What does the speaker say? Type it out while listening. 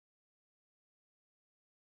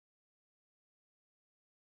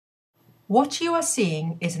What you are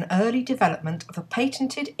seeing is an early development of a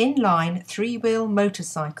patented inline three-wheel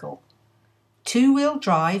motorcycle. Two-wheel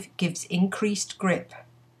drive gives increased grip.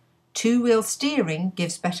 Two-wheel steering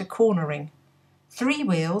gives better cornering. Three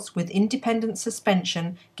wheels with independent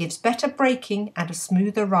suspension gives better braking and a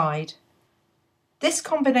smoother ride. This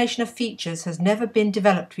combination of features has never been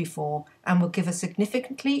developed before and will give a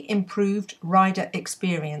significantly improved rider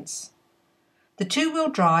experience. The two-wheel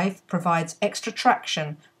drive provides extra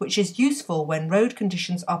traction, which is useful when road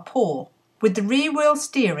conditions are poor. With the rear wheel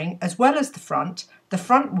steering as well as the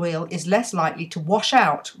front wheel is less likely to wash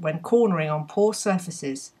out when cornering on poor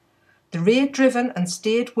surfaces. The rear-driven and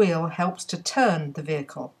steered wheel helps to turn the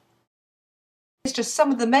vehicle. It's just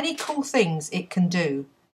some of the many cool things it can do.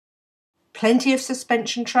 Plenty of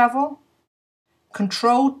suspension travel,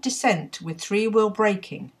 controlled descent with three-wheel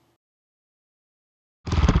braking,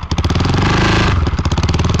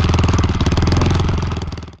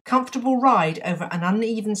 comfortable ride over an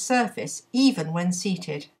uneven surface even when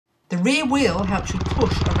seated. The rear wheel helps you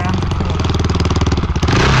push around the corner.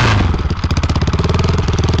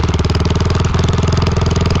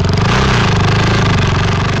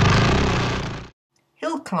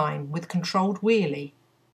 Hill climb with controlled wheelie.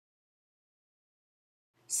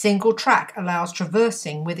 Single track allows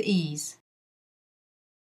traversing with ease.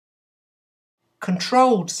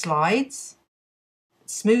 Controlled slides.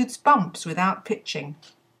 Smooths bumps without pitching.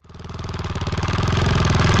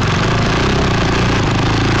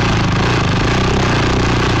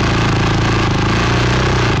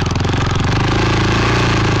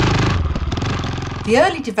 The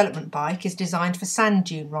early development bike is designed for sand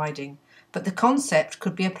dune riding, but the concept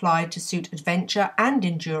could be applied to suit adventure and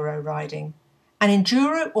enduro riding. An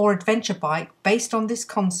enduro or adventure bike based on this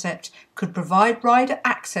concept could provide rider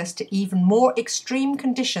access to even more extreme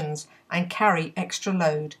conditions and carry extra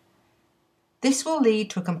load. This will lead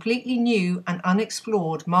to a completely new and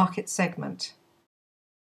unexplored market segment.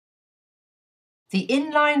 The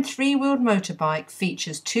inline three-wheeled motorbike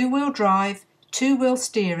features two-wheel drive, two-wheel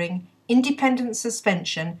steering, independent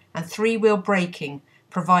suspension and three-wheel braking,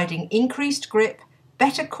 providing increased grip,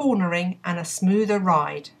 better cornering and a smoother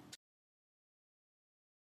ride.